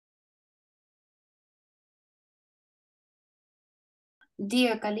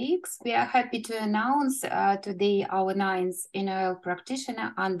Dear colleagues, we are happy to announce today our ninth ENOEL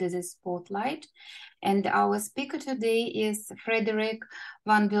practitioner under the spotlight. And our speaker today is Frederic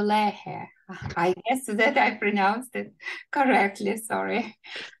Vandoolaeghe. I guess that I pronounced it correctly, sorry.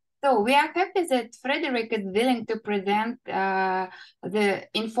 So we are happy that Frederic is willing to present the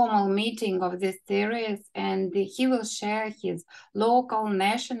informal meeting of this series, and he will share his local,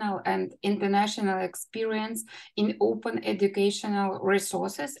 national, and international experience in open educational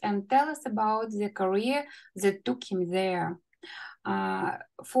resources and tell us about the career that took him there.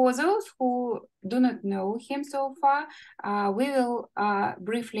 For those who do not know him so far, we will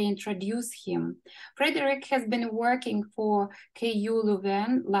briefly introduce him. Frederic has been working for KU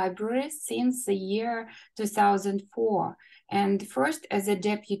Leuven Libraries since the year 2004, and first as a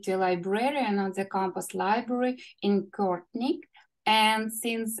deputy librarian on the campus library in Kortrijk, and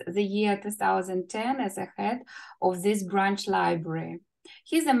since the year 2010 as a head of this branch library.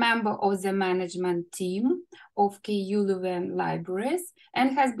 He's a member of the management team of KU Leuven Libraries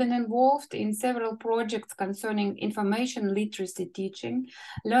and has been involved in several projects concerning information literacy teaching,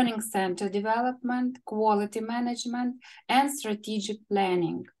 learning center development, quality management, and strategic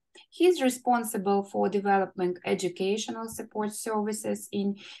planning. He's responsible for developing educational support services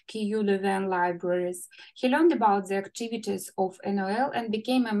in KU Leuven Libraries. He learned about the activities of ENOEL and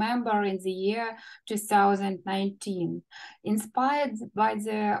became a member in the year 2019. Inspired by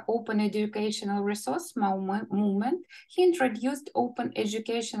the open educational resource movement, he introduced open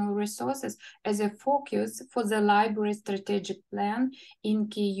educational resources as a focus for the library strategic plan in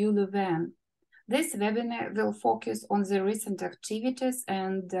KU Leuven. This webinar will focus on the recent activities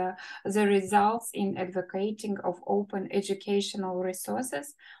and the results in advocating of open educational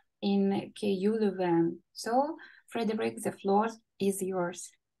resources in KU Leuven. So, Frederic, the floor is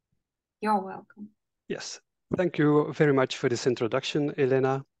yours. You're welcome. Yes, thank you very much for this introduction,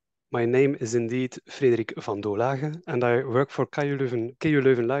 Elena. My name is indeed Frederic Vandoolaeghe, and I work for KU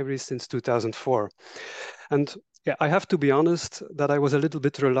Leuven Libraries since 2004. And yeah, I have to be honest that I was a little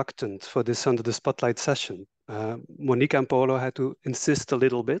bit reluctant for this Under the Spotlight session. Monique and Paolo had to insist a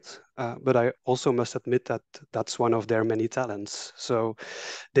little bit, but I also must admit that that's one of their many talents. So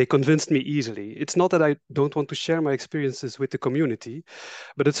they convinced me easily. It's not that I don't want to share my experiences with the community,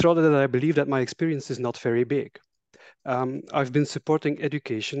 but it's rather that I believe that my experience is not very big. I've been supporting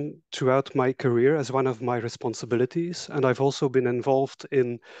education throughout my career as one of my responsibilities, and I've also been involved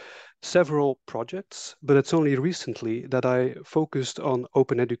in several projects, but it's only recently that I focused on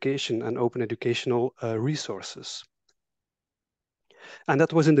open education and open educational resources. And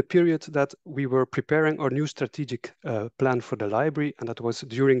that was in the period that we were preparing our new strategic plan for the library, and that was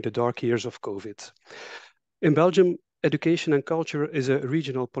during the dark years of COVID. In Belgium, education and culture is a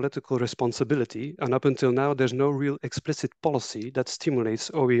regional political responsibility, and up until now, there's no real explicit policy that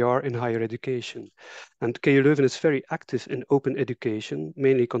stimulates OER in higher education. And KU Leuven is very active in open education,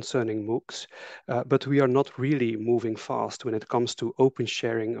 mainly concerning MOOCs, but we are not really moving fast when it comes to open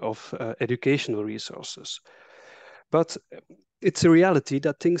sharing of educational resources. But it's a reality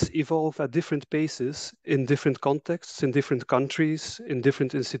that things evolve at different paces in different contexts, in different countries, in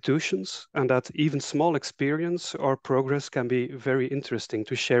different institutions, and that even small experience or progress can be very interesting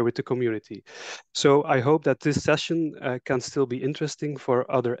to share with the community. So I hope that this session can still be interesting for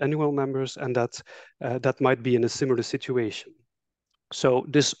other ENOEL members and that might be in a similar situation. So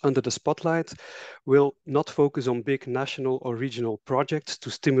this Under the Spotlight will not focus on big national or regional projects to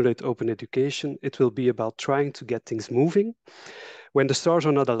stimulate open education. It will be about trying to get things moving. When the stars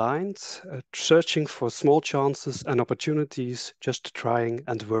are not aligned, searching for small chances and opportunities, just trying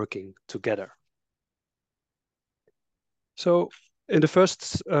and working together. So in the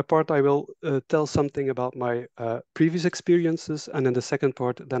first part, I will tell something about my previous experiences. And in the second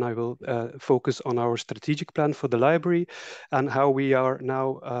part, then I will focus on our strategic plan for the library and how we are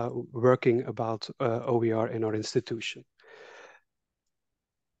now working about OER in our institution.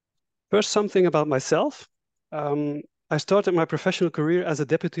 First, something about myself. I started my professional career as a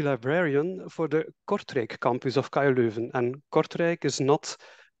deputy librarian for the Kortrijk campus of KU Leuven. And Kortrijk is not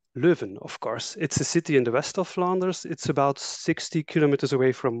Leuven, of course. It's a city in the west of Flanders. It's about 60 kilometers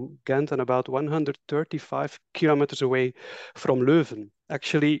away from Ghent and about 135 kilometers away from Leuven.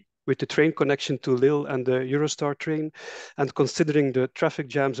 Actually, with the train connection to Lille and the Eurostar train. And considering the traffic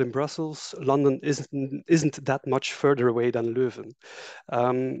jams in Brussels, London isn't that much further away than Leuven.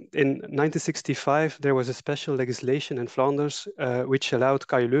 In 1965, there was a special legislation in Flanders which allowed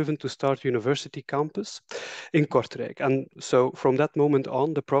KU Leuven to start university campus in Kortrijk. And so from that moment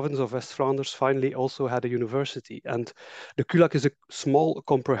on, the province of West Flanders finally also had a university. And the KU is a small,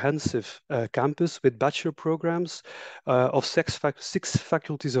 comprehensive campus with bachelor programs of six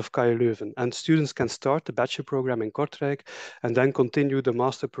faculties of KU Leuven. And students can start the bachelor program in Kortrijk and then continue the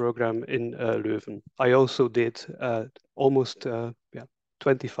master program in Leuven. I also did almost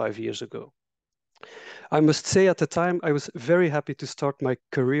 25 years ago. I must say at the time, I was very happy to start my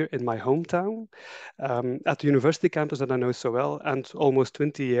career in my hometown at the university campus that I know so well. And almost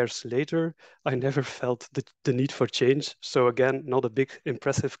 20 years later, I never felt the need for change. So again, not a big,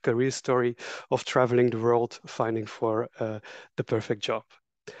 impressive career story of traveling the world, finding for the perfect job.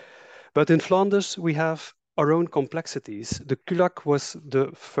 But in Flanders, we have our own complexities. The KU was the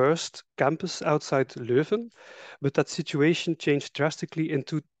first campus outside Leuven, but that situation changed drastically in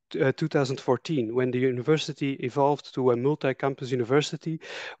 2014, when the university evolved to a multi-campus university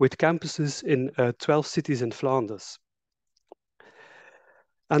with campuses in 12 cities in Flanders.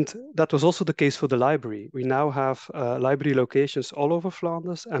 And that was also the case for the library. We now have library locations all over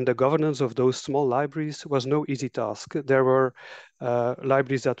Flanders, and the governance of those small libraries was no easy task. There were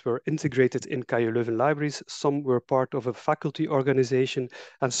libraries that were integrated in KU Leuven Libraries, some were part of a faculty organization,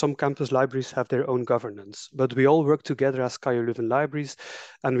 and some campus libraries have their own governance. But we all work together as KU Leuven Libraries,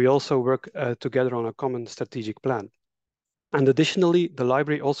 and we also work together on a common strategic plan. And additionally, the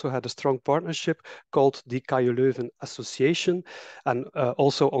library also had a strong partnership called the KU Leuven Association. And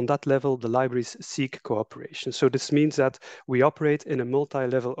also on that level, the libraries seek cooperation. So this means that we operate in a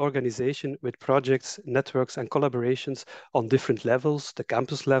multi-level organization with projects, networks, and collaborations on different levels, the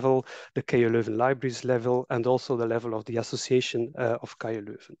campus level, the KU Leuven Libraries level, and also the level of the association of KU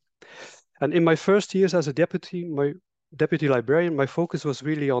Leuven. And in my first years as a deputy librarian, my focus was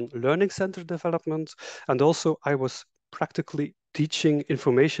really on learning center development. And also I was practically teaching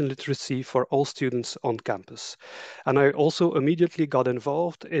information literacy for all students on campus. And I also immediately got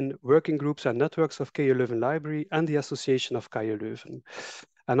involved in working groups and networks of KU Leuven Library and the Association of KU Leuven.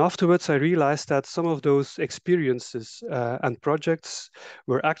 And afterwards, I realized that some of those experiences and projects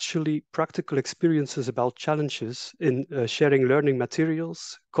were actually practical experiences about challenges in sharing learning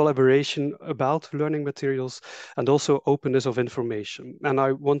materials, collaboration about learning materials, and also openness of information. And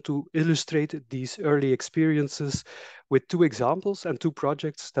I want to illustrate these early experiences with two examples and two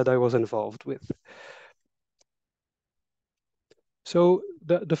projects that I was involved with. So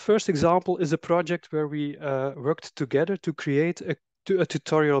the first example is a project where we worked together to create a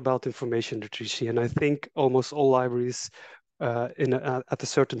tutorial about information literacy. And I think almost all libraries at a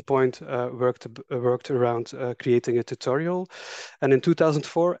certain point worked around creating a tutorial. And in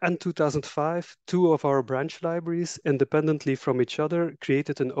 2004 and 2005, two of our branch libraries, independently from each other,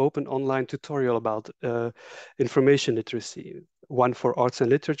 created an open online tutorial about information literacy, one for arts and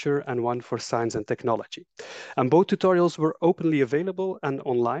literature and one for science and technology. And both tutorials were openly available and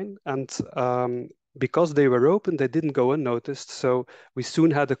online. And because they were open, they didn't go unnoticed. So we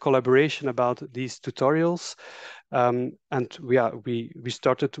soon had a collaboration about these tutorials. And we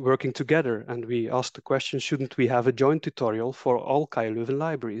started working together, and we asked the question, shouldn't we have a joint tutorial for all KU Leuven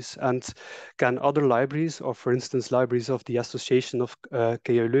libraries? And can other libraries, or for instance, libraries of the Association of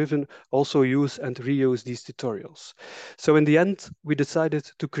KU Leuven, also use and reuse these tutorials? So in the end, we decided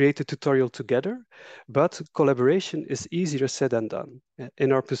to create a tutorial together, but collaboration is easier said than done.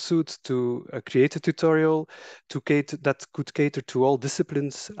 In our pursuit to create a tutorial that could cater to all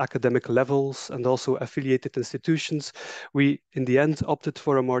disciplines, academic levels, and also affiliated institutions, we in the end opted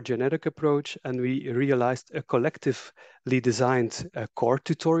for a more generic approach, and we realized a collectively designed core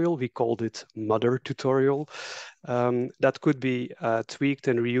tutorial. We called it Mother Tutorial, that could be tweaked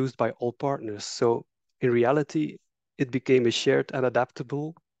and reused by all partners. So in reality, it became a shared and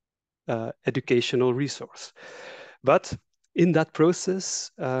adaptable educational resource. But in that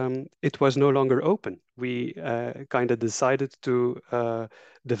process, it was no longer open. We kind of decided to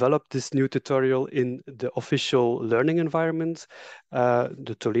develop this new tutorial in the official learning environment,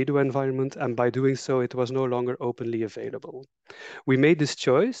 the Toledo environment, and by doing so, it was no longer openly available. We made this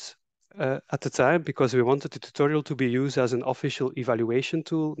choice at the time because we wanted the tutorial to be used as an official evaluation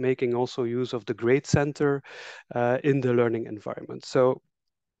tool, making also use of the Grade Center in the learning environment. So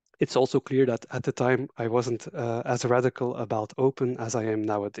it's also clear that at the time I wasn't as radical about open as I am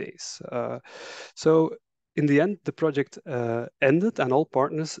nowadays. So in the end, the project ended and all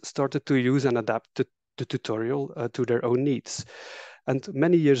partners started to use and adapt the tutorial to their own needs. And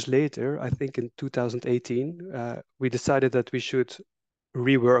many years later, I think in 2018, we decided that we should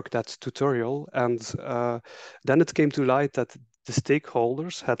rework that tutorial. And then it came to light that the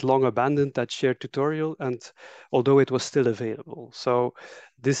stakeholders had long abandoned that shared tutorial, and although it was still available. So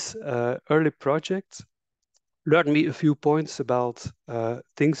this early project learned me a few points about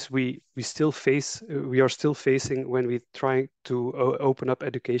things we are still facing when we try to open up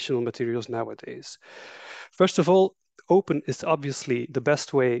educational materials nowadays. First of all, open is obviously the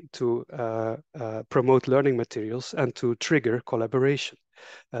best way to promote learning materials and to trigger collaboration.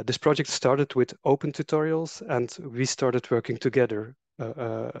 This project started with open tutorials, and we started working together.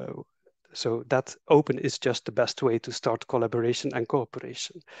 So that open is just the best way to start collaboration and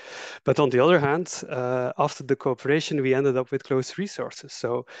cooperation. But on the other hand, after the cooperation, we ended up with closed resources.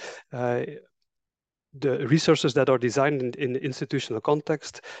 So the resources that are designed in the institutional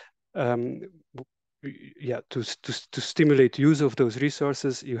context, to stimulate use of those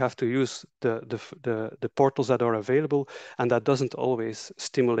resources, you have to use the portals that are available, and that doesn't always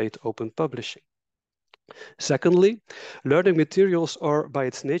stimulate open publishing. Secondly, learning materials are by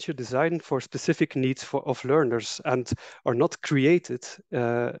its nature designed for specific needs of learners and are not created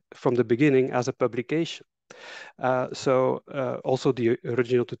from the beginning as a publication. Also the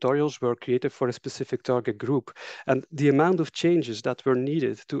original tutorials were created for a specific target group, and the amount of changes that were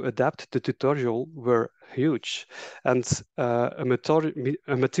needed to adapt the tutorial were huge. And a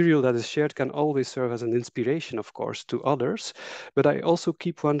material that is shared can always serve as an inspiration, of course, to others. But I also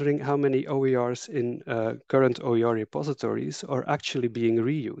keep wondering how many OERs in current OER repositories are actually being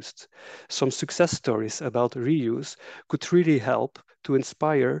reused. Some success stories about reuse could really help to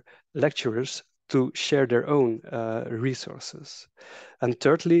inspire lecturers to share their own resources. And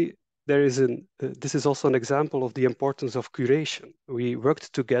thirdly, this is also an example of the importance of curation. We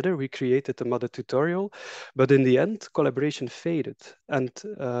worked together, we created a mother tutorial, but in the end, collaboration faded, and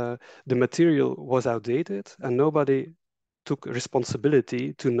the material was outdated, and nobody took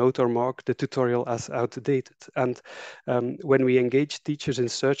responsibility to note or mark the tutorial as outdated. And when we engage teachers in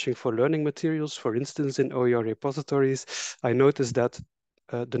searching for learning materials, for instance, in OER repositories, I noticed that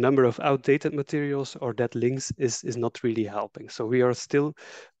the number of outdated materials or dead links is not really helping. So we are still,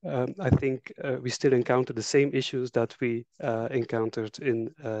 I think, we still encounter the same issues that we encountered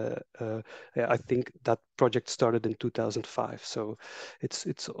in, I think that project started in 2005. So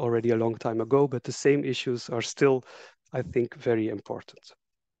it's already a long time ago, but the same issues are still, I think, very important.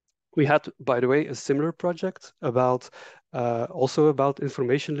 We had, by the way, a similar project about also about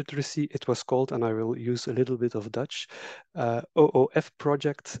information literacy. It was called, and I will use a little bit of Dutch, OOF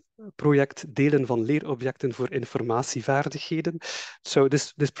project Delen van Leerobjecten voor Informatievaardigheden. So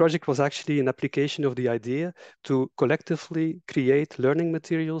this project was actually an application of the idea to collectively create learning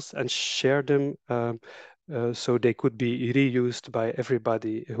materials and share them so they could be reused by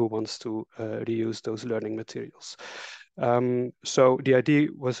everybody who wants to reuse those learning materials. So the idea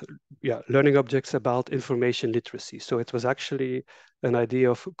was, learning objects about information literacy. So it was actually an idea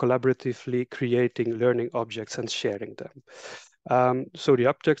of collaboratively creating learning objects and sharing them. So the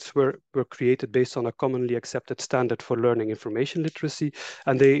objects were created based on a commonly accepted standard for learning information literacy,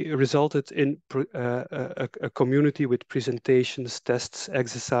 and they resulted in a community with presentations, tests,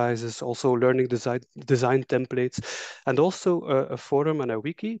 exercises, also learning design templates, and also a forum and a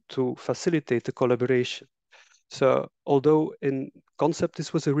wiki to facilitate the collaboration. So although in concept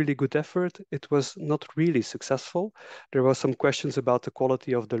this was a really good effort, it was not really successful. There were some questions about the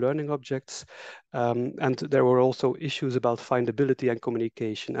quality of the learning objects, and there were also issues about findability and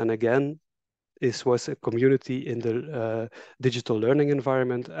communication. And again, this was a community in the digital learning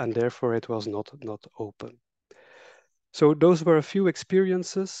environment, and therefore it was not open. So those were a few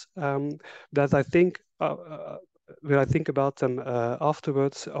experiences that I think when I think about them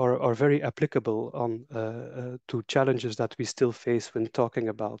afterwards, are very applicable on to challenges that we still face when talking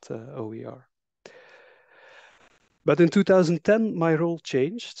about OER. But in 2010, my role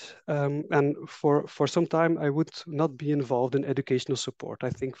changed, and for some time, I would not be involved in educational support, I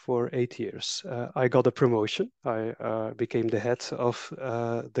think for 8 years. I got a promotion. I became the head of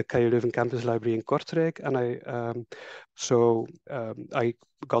the KU Leuven campus library in Kortrijk, and I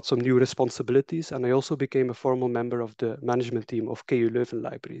got some new responsibilities, and I also became a formal member of the management team of KU Leuven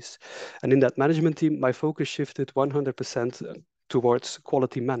Libraries. And in that management team, my focus shifted 100% towards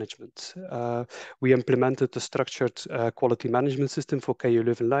quality management. We implemented a structured quality management system for KU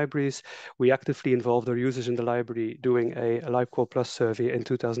Leuven Libraries. We actively involved our users in the library doing a LibQual Plus survey in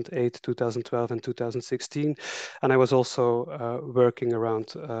 2008, 2012, and 2016. And I was also working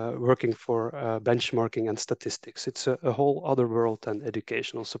for benchmarking and statistics. It's a whole other world than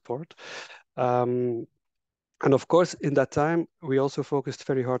educational support. And of course, in that time, we also focused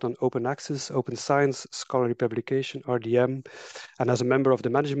very hard on open access, open science, scholarly publication, RDM. And as a member of the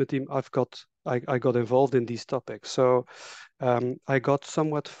management team, I got involved in these topics. So I got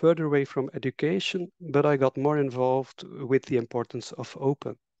somewhat further away from education, but I got more involved with the importance of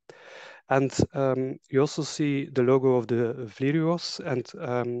open. And you also see the logo of the Vlirios,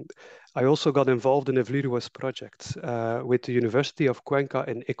 and I also got involved in a Vlirios project with the University of Cuenca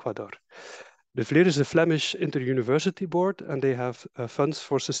in Ecuador. The VLIR is a Flemish inter-university board, and they have funds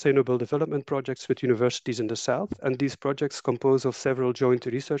for sustainable development projects with universities in the south. And these projects compose of several joint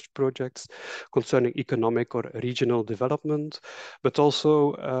research projects concerning economic or regional development, but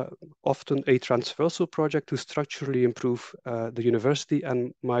also often a transversal project to structurally improve the university.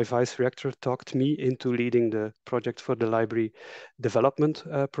 And my vice rector talked me into leading the project for the library development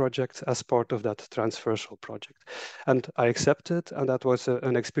project as part of that transversal project. And I accepted, and that was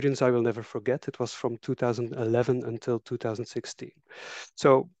an experience I will never forget. It was from 2011 until 2016.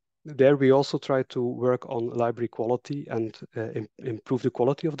 So there we also tried to work on library quality and improve the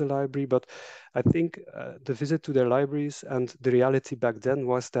quality of the library. But I think the visit to their libraries and the reality back then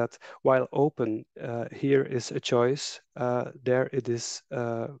was that while open here is a choice, there it is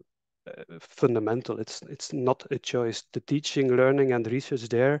fundamental. It's not a choice. The teaching, learning, and research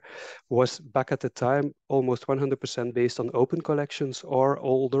there was back at the time almost 100% based on open collections or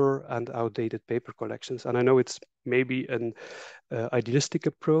older and outdated paper collections. And I know it's maybe an idealistic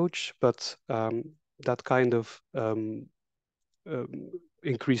approach, but that kind of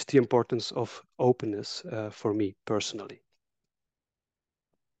increased the importance of openness for me personally.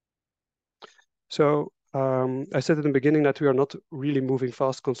 So I said at the beginning that we are not really moving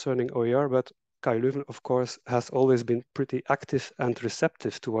fast concerning OER, but KU Leuven, of course, has always been pretty active and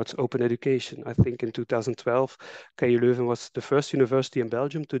receptive towards open education. I think in 2012, KU Leuven was the first university in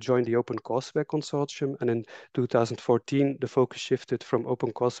Belgium to join the OpenCourseWare consortium. And in 2014, the focus shifted from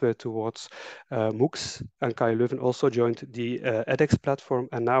OpenCourseWare towards MOOCs. And KU Leuven also joined the edX platform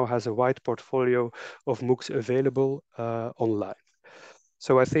and now has a wide portfolio of MOOCs available online.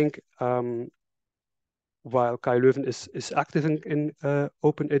 So I think while KU Leuven is active in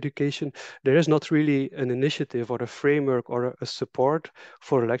open education, there is not really an initiative or a framework or a support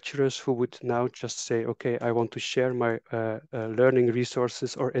for lecturers who would now just say, okay, I want to share my learning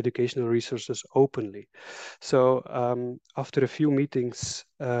resources or educational resources openly. So after a few meetings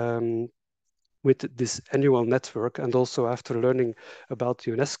with this annual network, and also after learning about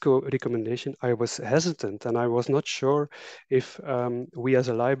the UNESCO recommendation, I was hesitant and I was not sure if we as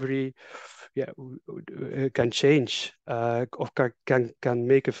a library can change or can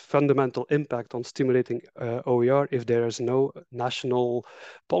make a fundamental impact on stimulating OER if there is no national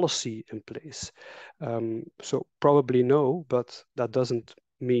policy in place. So probably no, but that doesn't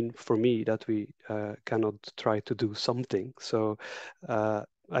mean for me that we cannot try to do something. So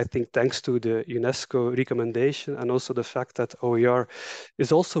I think thanks to the UNESCO recommendation and also the fact that OER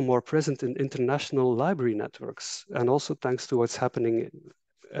is also more present in international library networks, and also thanks to what's happening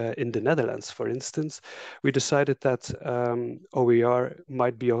in the Netherlands, for instance, we decided that OER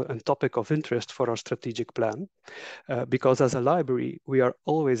might be a topic of interest for our strategic plan, because as a library, we are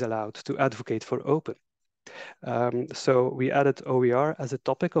always allowed to advocate for open. So we added OER as a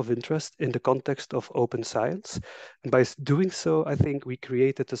topic of interest in the context of open science. And by doing so, I think we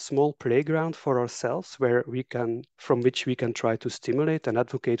created a small playground for ourselves from which we can try to stimulate and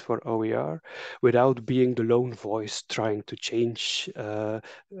advocate for OER without being the lone voice trying to change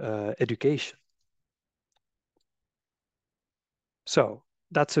education. So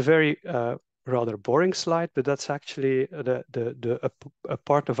that's a very rather boring slide, but that's actually a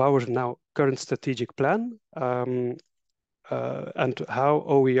part of our now current strategic plan. And how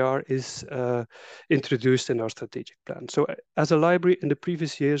OER is introduced in our strategic plan. So as a library in the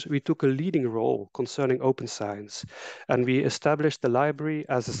previous years, we took a leading role concerning open science, and we established the library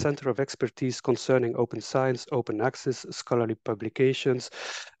as a center of expertise concerning open science, open access, scholarly publications,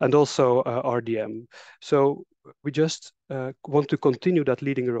 and also RDM. So we just want to continue that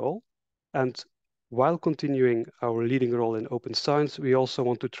leading role, and while continuing our leading role in open science, we also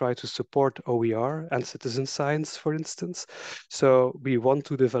want to try to support OER and citizen science, for instance. So we want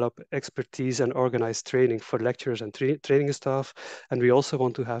to develop expertise and organize training for lecturers and training staff. And we also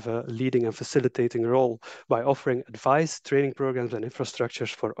want to have a leading and facilitating role by offering advice, training programs, and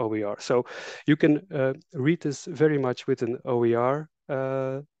infrastructures for OER. So you can read this very much with an OER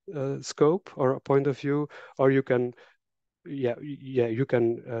scope or a point of view, or you can you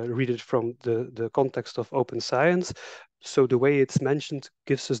can read it from the context of open science. So the way it's mentioned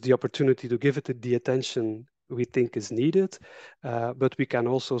gives us the opportunity to give it the attention we think is needed, but we can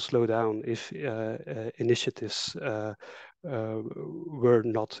also slow down if initiatives were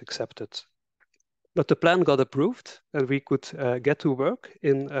not accepted. But the plan got approved and we could get to work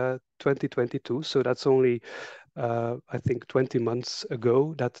in 2022. So that's only, I think, 20 months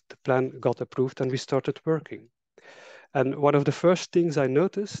ago that the plan got approved and we started working. And one of the first things I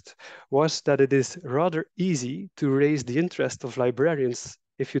noticed was that it is rather easy to raise the interest of librarians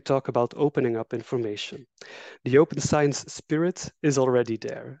if you talk about opening up information. The open science spirit is already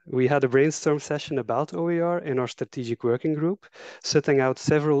there. We had a brainstorm session about OER in our strategic working group, setting out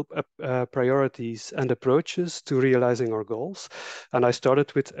several priorities and approaches to realizing our goals. And I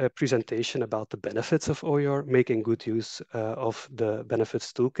started with a presentation about the benefits of OER, making good use of the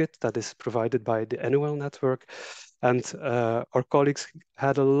benefits toolkit that is provided by the ENOEL network. And our colleagues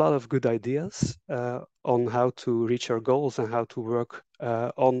had a lot of good ideas on how to reach our goals and how to work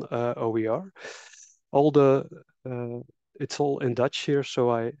on OER. It's all in Dutch here,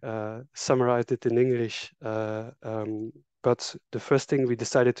 so I summarized it in English. But the first thing we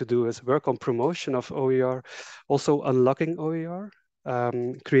decided to do is work on promotion of OER, also unlocking OER,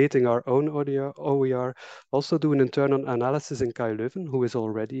 creating our own OER, also do an internal analysis in KU Leuven, who is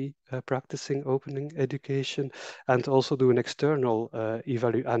already practicing opening education, and also do an external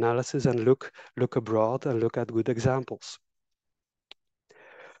analysis and look abroad and look at good examples.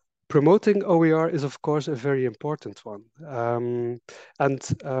 Promoting OER is, of course, a very important one.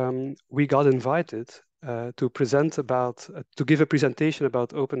 We got invited to give a presentation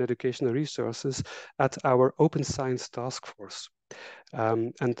about open educational resources at our Open Science Task Force.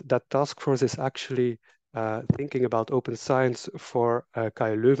 And that task force is actually thinking about open science for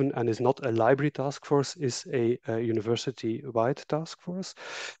KU Leuven and is not a library task force, is a university-wide task force.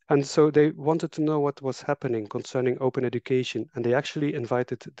 And so they wanted to know what was happening concerning open education. And they actually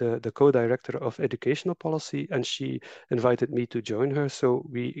invited the co-director of educational policy, and she invited me to join her. So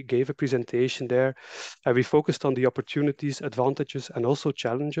we gave a presentation there, and we focused on the opportunities, advantages, and also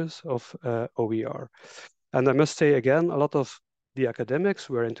challenges of OER. And I must say again, a lot of the academics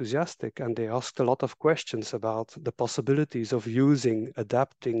were enthusiastic and they asked a lot of questions about the possibilities of using,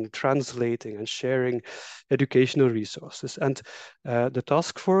 adapting, translating, and sharing educational resources. And the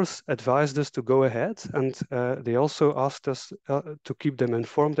task force advised us to go ahead, and they also asked us to keep them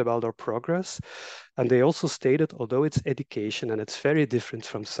informed about our progress. And they also stated, although it's education and it's very different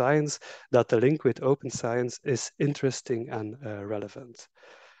from science, that the link with open science is interesting and relevant.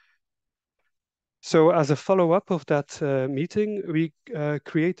 So as a follow-up of that meeting, we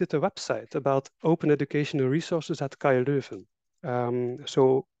created a website about open educational resources at KU Leuven.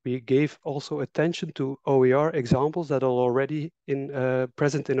 So we gave also attention to OER examples that are already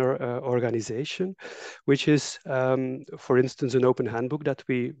present in our organization, which is, for instance, an open handbook that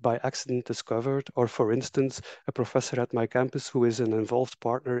we by accident discovered, or for instance, a professor at my campus who is an involved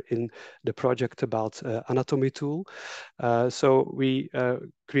partner in the project about anatomy tool. So we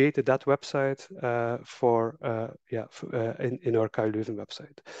created that website in our KU Leuven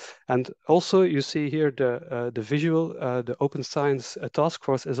website. And also you see here the visual, the Open Science Task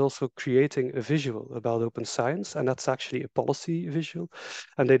Force is also creating a visual about open science, and that's actually a policy visual.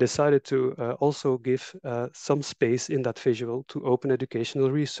 And they decided to also give some space in that visual to open educational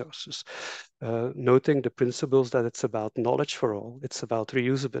resources, noting the principles that it's about knowledge for all, it's about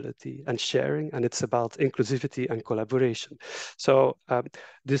reusability and sharing, and it's about inclusivity and collaboration. So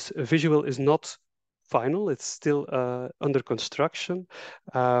this visual is not final, it's still under construction,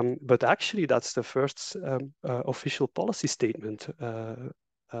 but actually that's the first official policy statement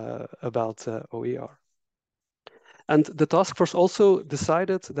about OER. And the task force also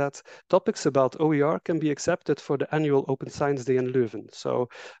decided that topics about OER can be accepted for the annual Open Science Day in Leuven. So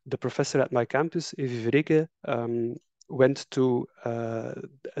the professor at my campus, Frederic, went to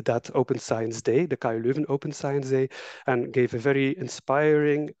that Open Science Day, the KU Leuven Open Science Day, and gave a very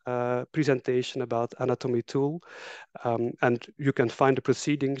inspiring presentation about anatomy tool. And you can find the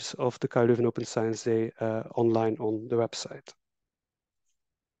proceedings of the KU Leuven Open Science Day online on the website.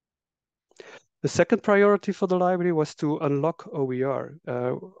 The second priority for the library was to unlock OER.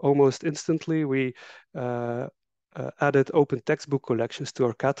 Almost instantly, we added open textbook collections to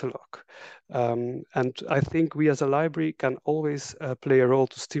our catalog. And I think we as a library can always play a role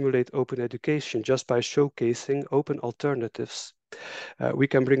to stimulate open education just by showcasing open alternatives. We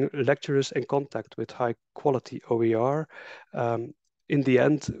can bring lecturers in contact with high quality OER. In the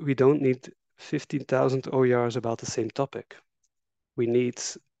end, we don't need 15,000 OERs about the same topic. We need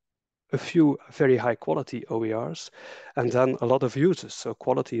a few very high quality OERs, and then a lot of users. So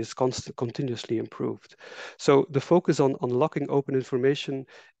quality is continuously improved. So the focus on unlocking open information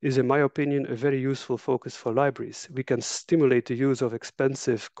is, in my opinion, a very useful focus for libraries. We can stimulate the use of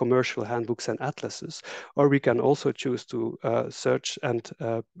expensive commercial handbooks and atlases, or we can also choose to search and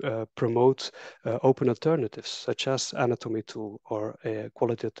promote open alternatives, such as Anatomy Tool or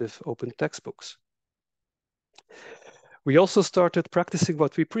qualitative open textbooks. We also started practicing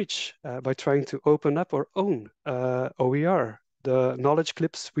what we preach by trying to open up our own OER. The knowledge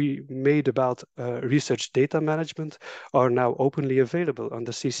clips we made about research data management are now openly available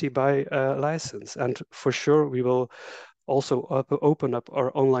under CC BY license. And for sure, we will also open up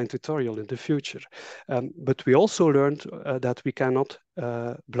our online tutorial in the future. But we also learned that we cannot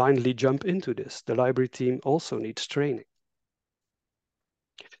blindly jump into this. The library team also needs training.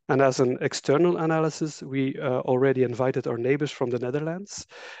 And as an external analysis, we already invited our neighbors from the Netherlands.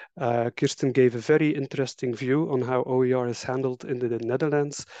 Kirsten gave a very interesting view on how OER is handled in the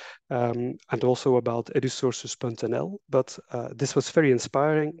Netherlands, and also about edusources.nl. But this was very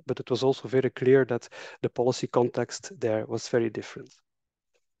inspiring, but it was also very clear that the policy context there was very different.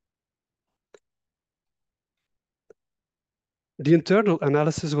 The internal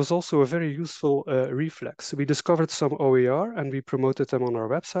analysis was also a very useful reflex. We discovered some OER and we promoted them on our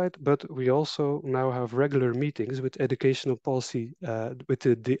website, but we also now have regular meetings with educational policy, with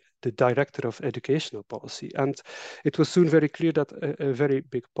the director of educational policy. And it was soon very clear that a very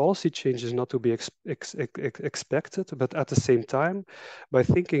big policy change is not to be expected, but at the same time, by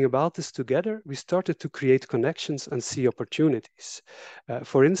thinking about this together, we started to create connections and see opportunities.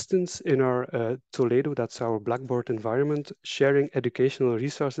 For instance, in our Toledo, that's our Blackboard environment, sharing educational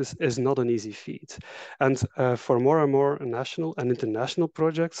resources is not an easy feat. And for more and more national and international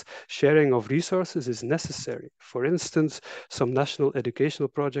projects, sharing of resources is necessary. For instance, some national educational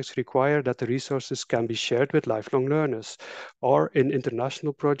projects require that the resources can be shared with lifelong learners. Or in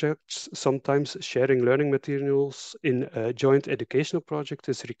international projects, sometimes sharing learning materials in a joint educational project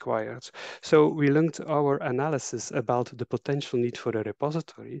is required. So we linked our analysis about the potential need for a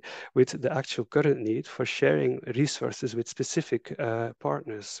repository with the actual current need for sharing resources with specific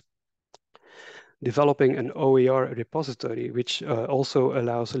partners. Developing an OER repository, which also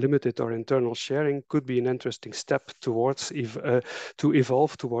allows limited or internal sharing, could be an interesting step towards to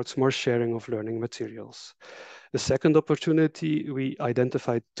evolve towards more sharing of learning materials. The second opportunity we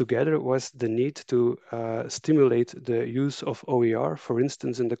identified together was the need to stimulate the use of OER, for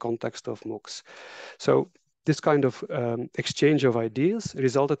instance, in the context of MOOCs. So this kind of exchange of ideas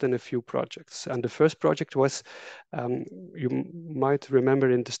resulted in a few projects. And the first project was, you might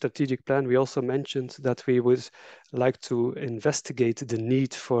remember in the strategic plan, we also mentioned that we would like to investigate the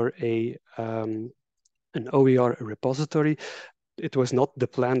need for an OER repository. It was not the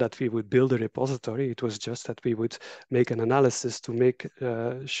plan that we would build a repository. It was just that we would make an analysis to make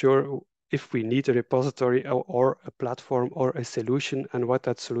sure if we need a repository or a platform or a solution and what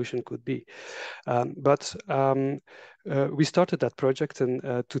that solution could be. We started that project and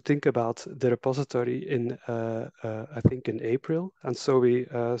to think about the repository in, I think in April. And so we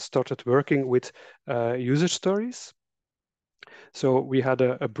started working with user stories. So we had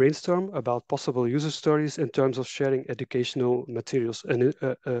a brainstorm about possible user stories in terms of sharing educational materials. And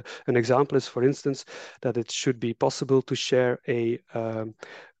an example is, for instance, that it should be possible to share a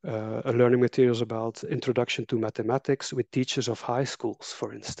learning materials about introduction to mathematics with teachers of high schools,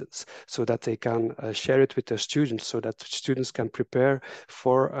 for instance, so that they can share it with their students, so that students can prepare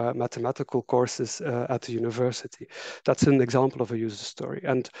for mathematical courses at the university. That's an example of a user story.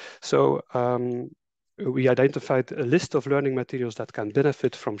 And so we identified a list of learning materials that can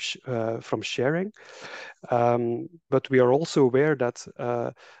benefit from sharing, but we are also aware that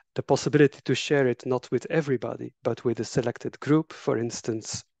the possibility to share it not with everybody, but with a selected group, for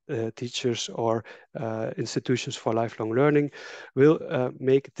instance, teachers or institutions for lifelong learning, will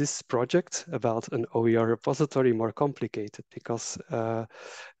make this project about an OER repository more complicated, because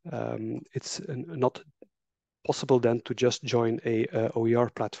it's not possible then to just join a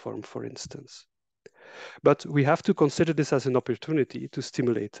OER platform, for instance. But we have to consider this as an opportunity to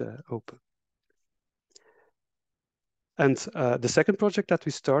stimulate open. And the second project that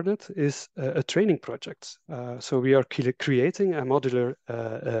we started is a training project. So we are creating a modular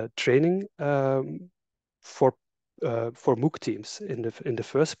training for MOOC teams in the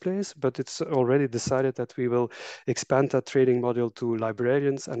first place, but it's already decided that we will expand that training module to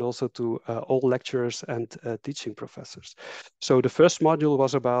librarians and also to all lecturers and teaching professors. So the first module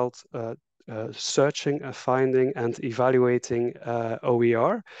was about searching, finding and evaluating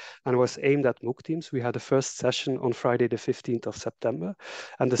OER, and was aimed at MOOC teams. We had a first session on Friday the 15th of September,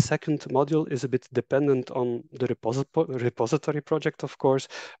 and the second module is a bit dependent on the repository project, of course,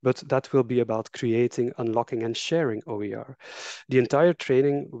 but that will be about creating, unlocking and sharing OER. The entire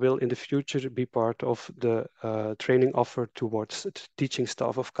training will in the future be part of the training offered towards teaching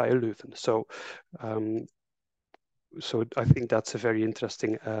staff of KU Leuven. So I think that's a very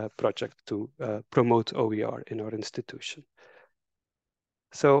interesting project to promote OER in our institution.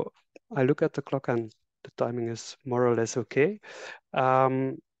 So I look at the clock and the timing is more or less okay.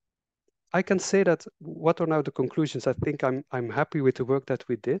 I can say that what are now the conclusions? I think I'm happy with the work that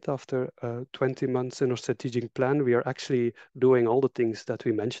we did after 20 months in our strategic plan. We are actually doing all the things that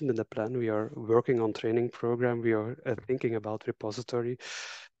we mentioned in the plan. We are working on training program. We are thinking about repository.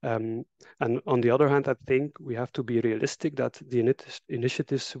 And on the other hand, I think we have to be realistic that the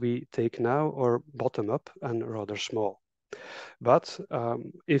initiatives we take now are bottom up and rather small. But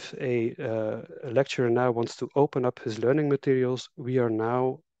if a lecturer now wants to open up his learning materials, we are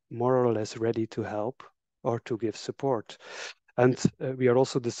now more or less ready to help or to give support. And we are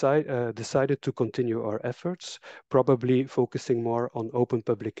also decided to continue our efforts, probably focusing more on open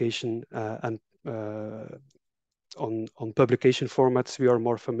publication and on publication formats we are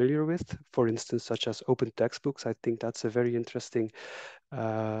more familiar with, for instance, such as open textbooks. I think that's a very interesting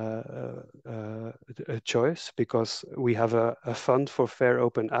choice because we have a fund for fair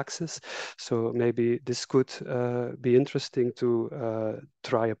open access. So maybe this could be interesting to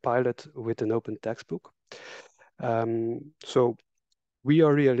try a pilot with an open textbook. So we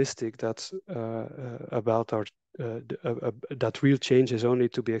are realistic that about our that real change is only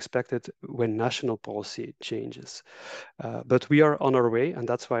to be expected when national policy changes. But we are on our way, and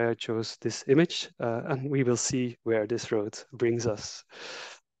that's why I chose this image, and we will see where this road brings us.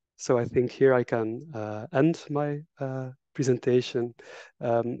 So I think here I can end my presentation.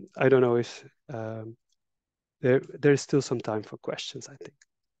 I don't know if there is still some time for questions, I think.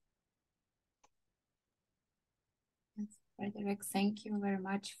 Frederic, thank you very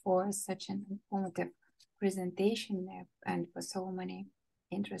much for such an informative presentation and for so many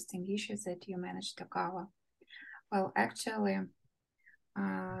interesting issues that you managed to cover. Well, actually,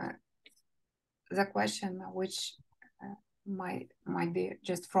 the question which might be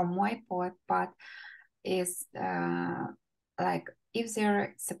just from my part is like if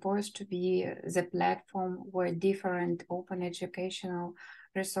there supposed to be the platform where different open educational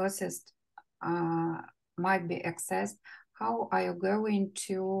resources might be accessed, how are you going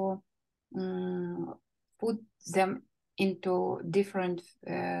to put them into different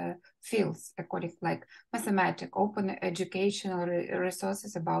fields, according like mathematics, open educational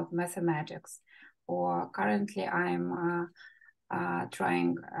resources about mathematics? Or currently I'm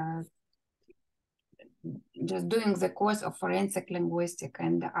trying just doing the course of forensic linguistics,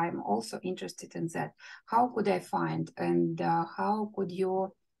 and I'm also interested in that. How could I find, and how could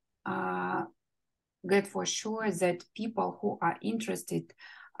you get for sure that people who are interested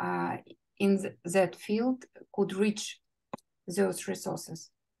in that field could reach those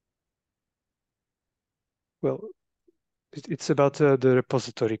resources? Well, it's about the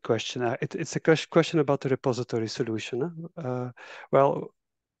repository question. It's a question about the repository solution. Well,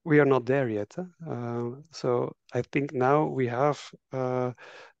 we are not there yet. So I think now we have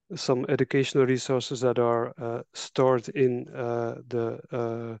some educational resources that are stored in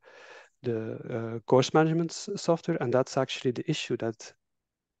the course management software, and that's actually the issue, that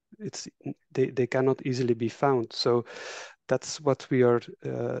they cannot easily be found. So that's what we are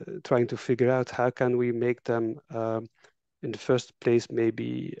trying to figure out. How can we make them in the first place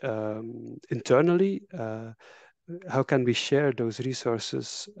maybe internally? How can we share those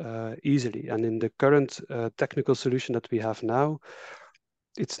resources easily? And in the current technical solution that we have now,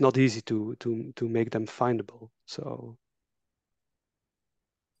 it's not easy to make them findable. So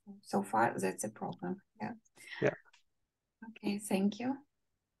far, that's a problem. Yeah. Yeah. Okay, thank you.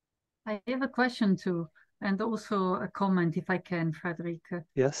 I have a question too, and also a comment, if I can, Frederic.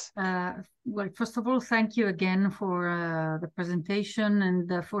 Yes. Well, first of all, thank you again for the presentation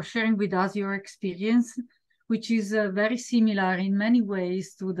and for sharing with us your experience, which is very similar in many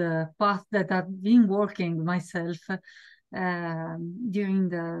ways to the path that I've been working myself during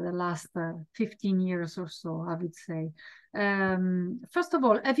the last 15 years or so, I would say. First of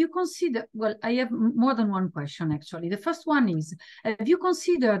all, have you considered, well, I have more than one question actually. The first one is, have you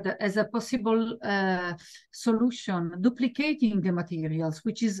considered as a possible solution duplicating the materials,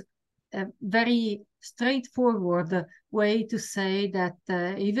 which is very straightforward way to say that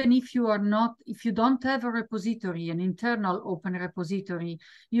even if you don't have a repository, an internal open repository,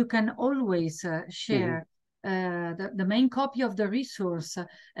 you can always share the main copy of the resource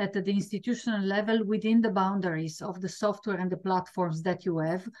at the institutional level within the boundaries of the software and the platforms that you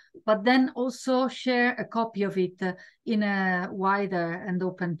have, but then also share a copy of it in a wider and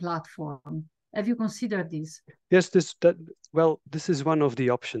open platform. Have you considered this? Yes, this is one of the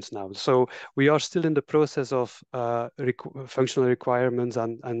options now. So we are still in the process of functional requirements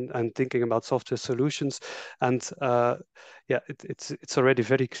and thinking about software solutions. And yeah, it's already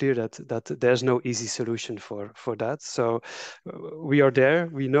very clear that there's no easy solution for that. So we are there.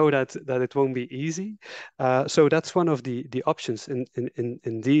 We know that it won't be easy. So that's one of the options.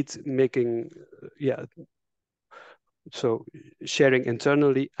 Indeed, making so sharing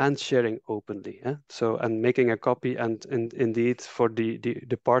internally and sharing openly. So, and making a copy and indeed for the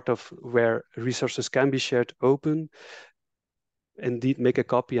part of where resources can be shared open, indeed make a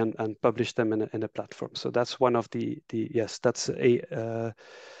copy and publish them in a platform. So that's one of yes, that's it's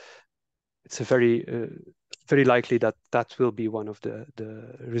a very likely that will be one of the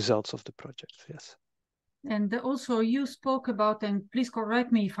results of the project. Yes. And also you spoke about, and please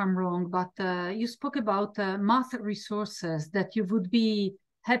correct me if I'm wrong, but you spoke about math resources that you would be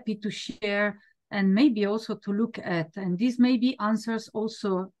happy to share and maybe also to look at. And this maybe answers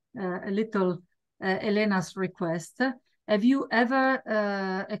also a little Elena's request. Have you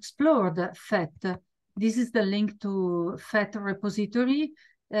ever explored FET? This is the link to FET repository.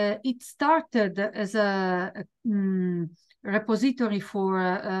 It started as a repository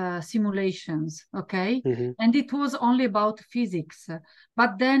for simulations, okay? And it was only about physics,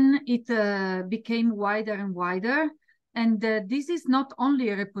 but then it became wider and wider. And this is not only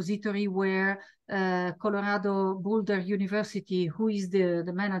a repository where Colorado Boulder University, who is the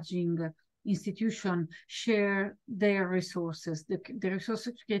managing institution, share their resources, the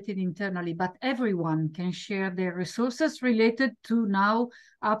resources created internally, but everyone can share their resources related to now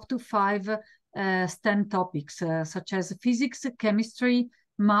up to 5 STEM topics, such as physics, chemistry,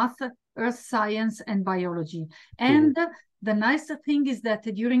 math, earth science, and biology. And the nice thing is that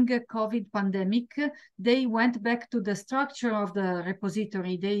during the COVID pandemic, they went back to the structure of the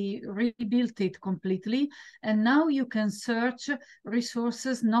repository. They rebuilt it completely. And now you can search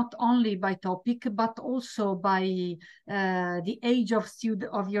resources not only by topic, but also by the age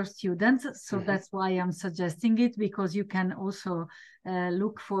of your students. So that's why I'm suggesting it, because you can also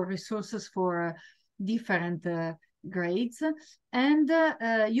look for resources for different grades, and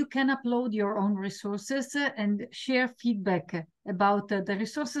you can upload your own resources and share feedback about the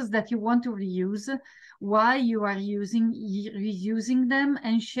resources that you want to reuse, why you are reusing them,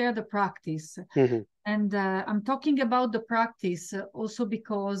 and share the practice. And I'm talking about the practice also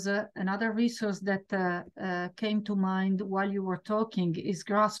because another resource that came to mind while you were talking is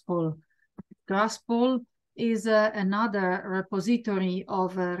Graspol. Graspol is another repository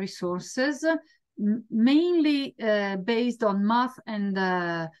of resources, mainly based on math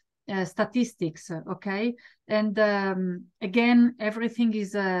and statistics, okay? And again, everything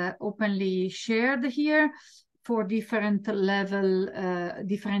is openly shared here for different level,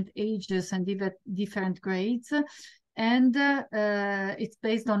 different ages and different grades. And it's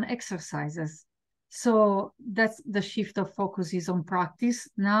based on exercises. So that's the shift of focus is on practice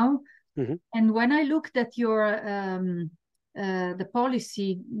now. And when I looked at your the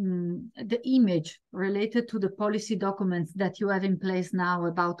policy, the image related to the policy documents that you have in place now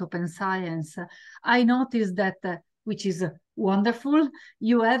about open science, I noticed that, which is wonderful,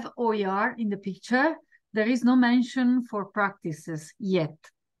 you have OER in the picture. There is no mention for practices yet.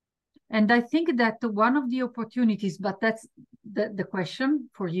 And I think that one of the opportunities, but that's the question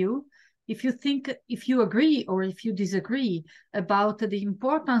for you, if you agree or if you disagree about the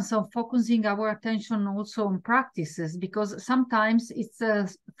importance of focusing our attention also on practices, because sometimes it's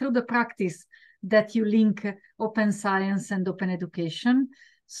through the practice that you link open science and open education.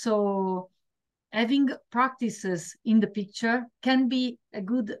 So having practices in the picture can be a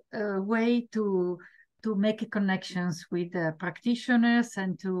good way to make connections with practitioners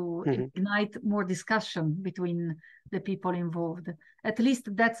and to ignite more discussion between the people involved. At least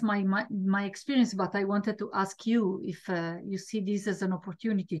that's my experience, but I wanted to ask you if you see this as an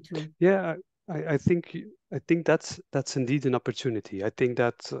opportunity too. Yeah, I think that's indeed an opportunity. I think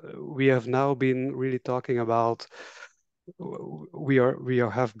that we have now been really talking about we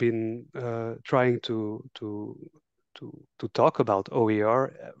have been trying to talk about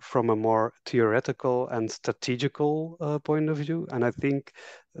OER from a more theoretical and strategical point of view, and I think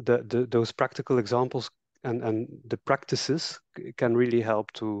those practical examples and the practices can really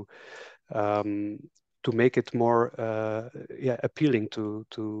help to to make it more appealing to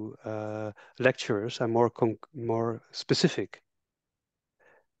lecturers and more specific.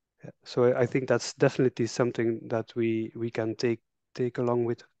 So I think that's definitely something that we can take along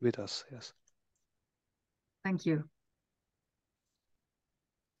with us. Yes. Thank you.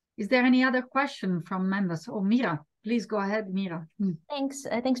 Is there any other question from members? Oh, Mira, please go ahead, Mira. Thanks,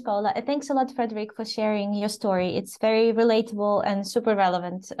 Paula. Thanks a lot, Frederic, for sharing your story. It's very relatable and super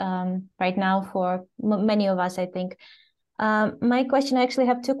relevant right now for many of us, I think. My question, I actually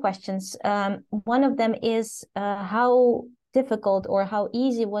have two questions. One of them is how difficult or how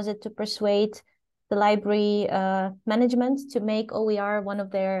easy was it to persuade the library management to make OER one of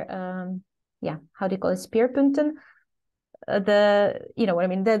their, how do you call it, speerpunten? You know what I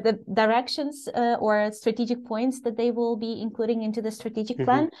mean, the directions or strategic points that they will be including into the strategic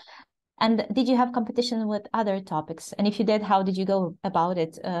plan. And did you have competition with other topics? And if you did, how did you go about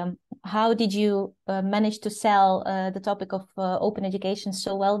it? How did you manage to sell the topic of open education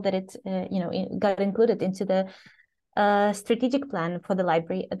so well that it got included into the strategic plan for the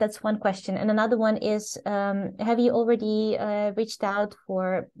library? That's one question. And another one is, have you already reached out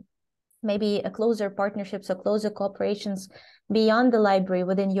for maybe a closer partnerships or closer cooperations beyond the library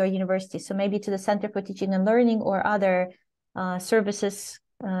within your university? So maybe to the Center for Teaching and Learning or other services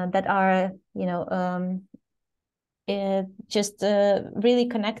that are, just really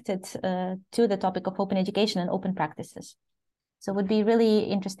connected to the topic of open education and open practices. So it would be really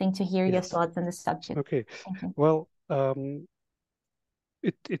interesting to hear your thoughts on this subject. Okay. Well,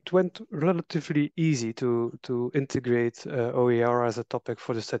 it went relatively easy to integrate OER as a topic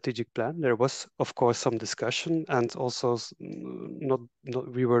for the strategic plan. There was, of course, some discussion, and also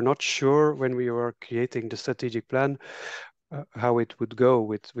we were not sure when we were creating the strategic plan how it would go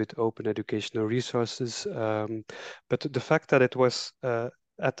with open educational resources. But the fact that it was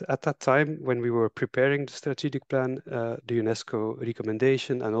at that time when we were preparing the strategic plan, the UNESCO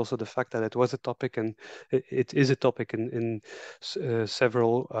recommendation, and also the fact that it was a topic, and it is a topic in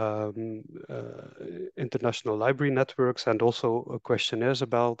several international library networks, and also questionnaires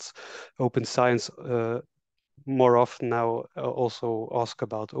about open science more often now also ask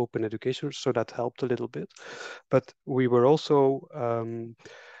about open education, so that helped a little bit. But we were also,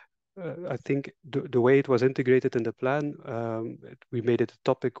 I think the way it was integrated in the plan, we made it a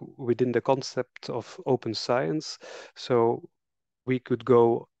topic within the concept of open science, so we could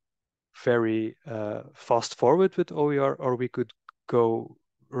go very fast forward with OER, or we could go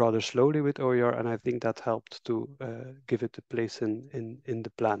rather slowly with OER, and I think that helped to give it a place in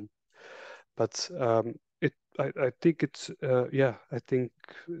the plan. But I think it's I think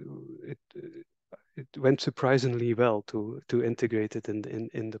it went surprisingly well to integrate it in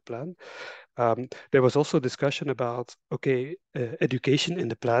the plan. There was also discussion about, okay, education in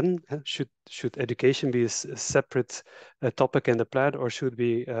the plan. Should education be a separate topic in the plan, or should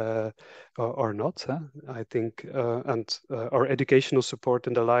be or not? I think, and our educational support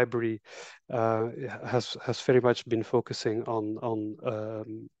in the library has very much been focusing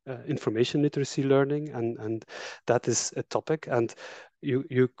on information literacy learning, and that is a topic. And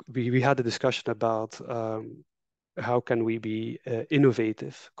we had a discussion about how can we be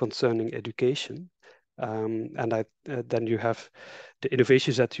innovative concerning education, and then you have the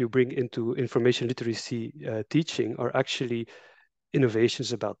innovations that you bring into information literacy teaching are actually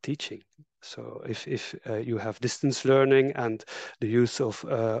innovations about teaching. So if you have distance learning and the use of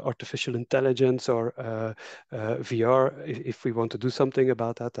artificial intelligence or VR, if we want to do something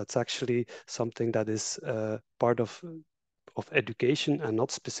about that, that's actually something that is part of education and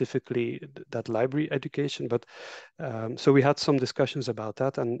not specifically that library education. But so we had some discussions about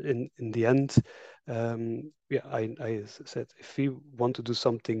that, and in the end, I said, if we want to do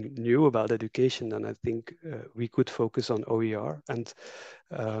something new about education, then I think we could focus on OER, and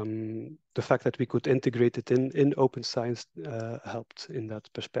the fact that we could integrate it in open science helped in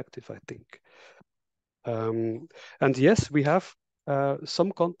that perspective, I think. And yes, we have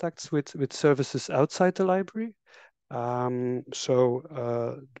some contacts with services outside the library. For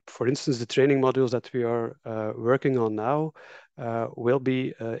instance, the training modules that we are working on now will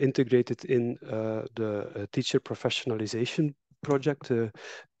be integrated in the teacher professionalization project,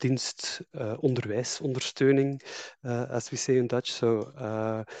 dienst onderwijsondersteuning, as we say in Dutch. So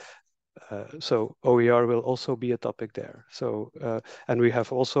OER will also be a topic there. So and we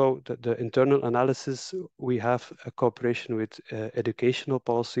have also the internal analysis. We have a cooperation with educational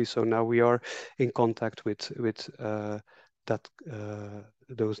policy. So now we are in contact with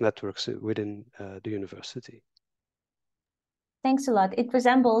those networks within the university. Thanks a lot. It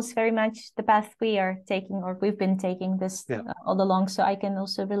resembles very much the path we are taking, or we've been taking this all along. So I can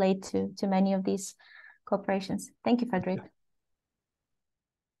also relate to many of these cooperations. Thank you, Frederic.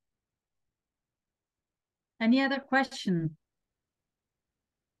 Any other question?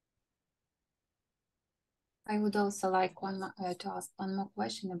 I would also like to ask one more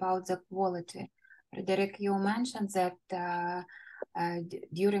question about the quality. Frederic, you mentioned that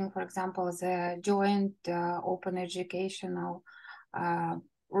during, for example, the joint open educational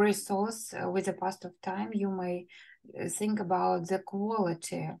resource with the past of time, you may think about the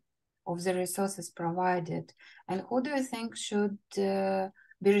quality of the resources provided. And who do you think should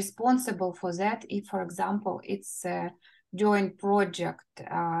be responsible for that if, for example, it's a joint project,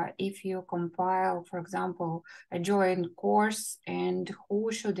 if you compile, for example, a joint course, and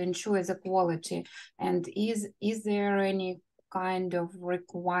who should ensure the quality? And is there any kind of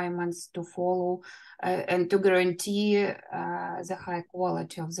requirements to follow and to guarantee the high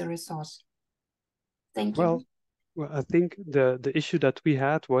quality of the resource? Thank you. Well, I think the issue that we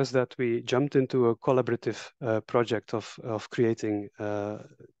had was that we jumped into a collaborative project of creating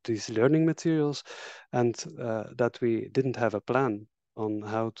these learning materials, and that we didn't have a plan on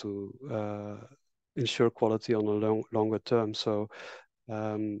how to ensure quality on a longer term. So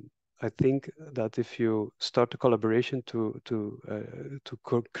I think that if you start a collaboration to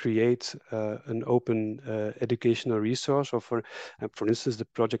create an open educational resource, or for instance, the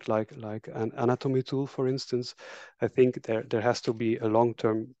project like an anatomy tool, for instance, I think there has to be a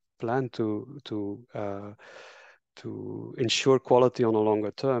long-term plan to ensure quality on a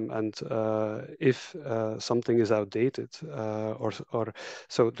longer term. And if something is outdated, or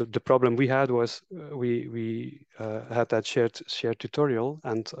so the problem we had was we had that shared tutorial,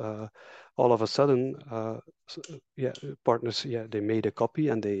 and all of a sudden, partners, they made a copy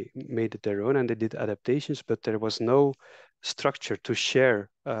and they made it their own and they did adaptations, but there was no structure to share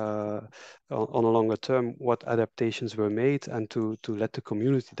on a longer term what adaptations were made, and to let the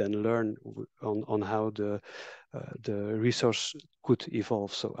community then learn on how the resource could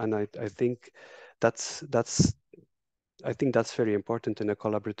evolve. So, and I think that's very important in a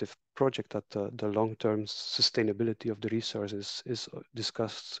collaborative project, that the long-term sustainability of the resource is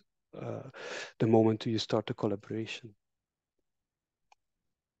discussed the moment you start a collaboration.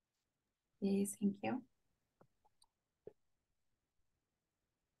 Yes, thank you.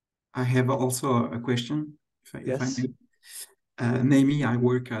 I have also a question, if I may. Namely, I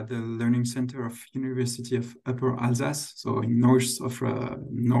work at the Learning Center of University of Upper Alsace, so in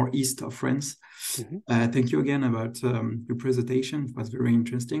northeast of France. Thank you again about your presentation. It was very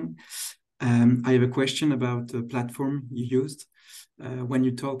interesting. I have a question about the platform you used. When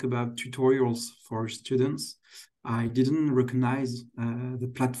you talk about tutorials for students, I didn't recognize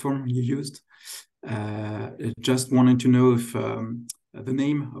the platform you used. Just wanted to know if the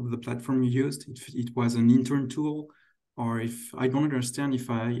name of the platform you used, if it was an intern tool, or if I don't understand if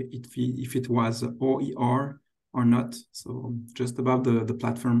it was OER or not. So just about the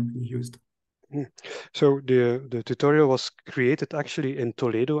platform you used. So the tutorial was created actually in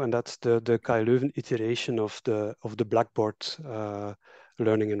Toledo, and that's the KU Leuven iteration of the Blackboard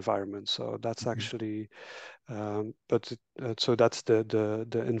learning environment. So that's actually, so that's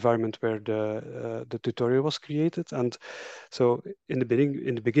the environment where the tutorial was created. And so in the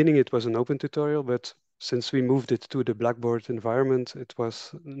beginning it was an open tutorial, but since we moved it to the Blackboard environment, it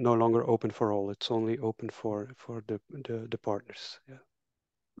was no longer open for all. It's only open for the partners. Yeah.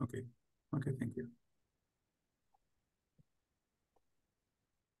 Okay. Okay, thank you.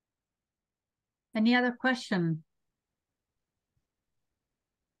 Any other question?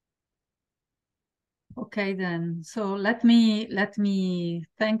 Okay, then. So let me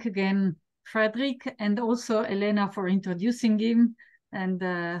thank again Frederic, and also Elena for introducing him. And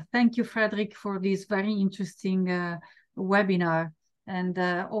thank you, Frederic, for this very interesting webinar and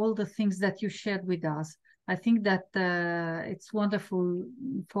all the things that you shared with us. I think that it's wonderful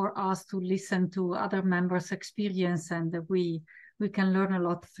for us to listen to other members' experience, and we can learn a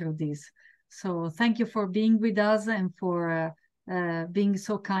lot through this. So thank you for being with us and for being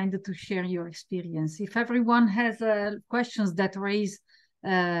so kind to share your experience. If everyone has questions that raise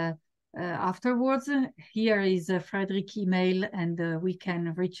afterwards, here is Frederic email, and we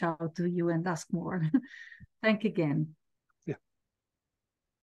can reach out to you and ask more. Thank you again.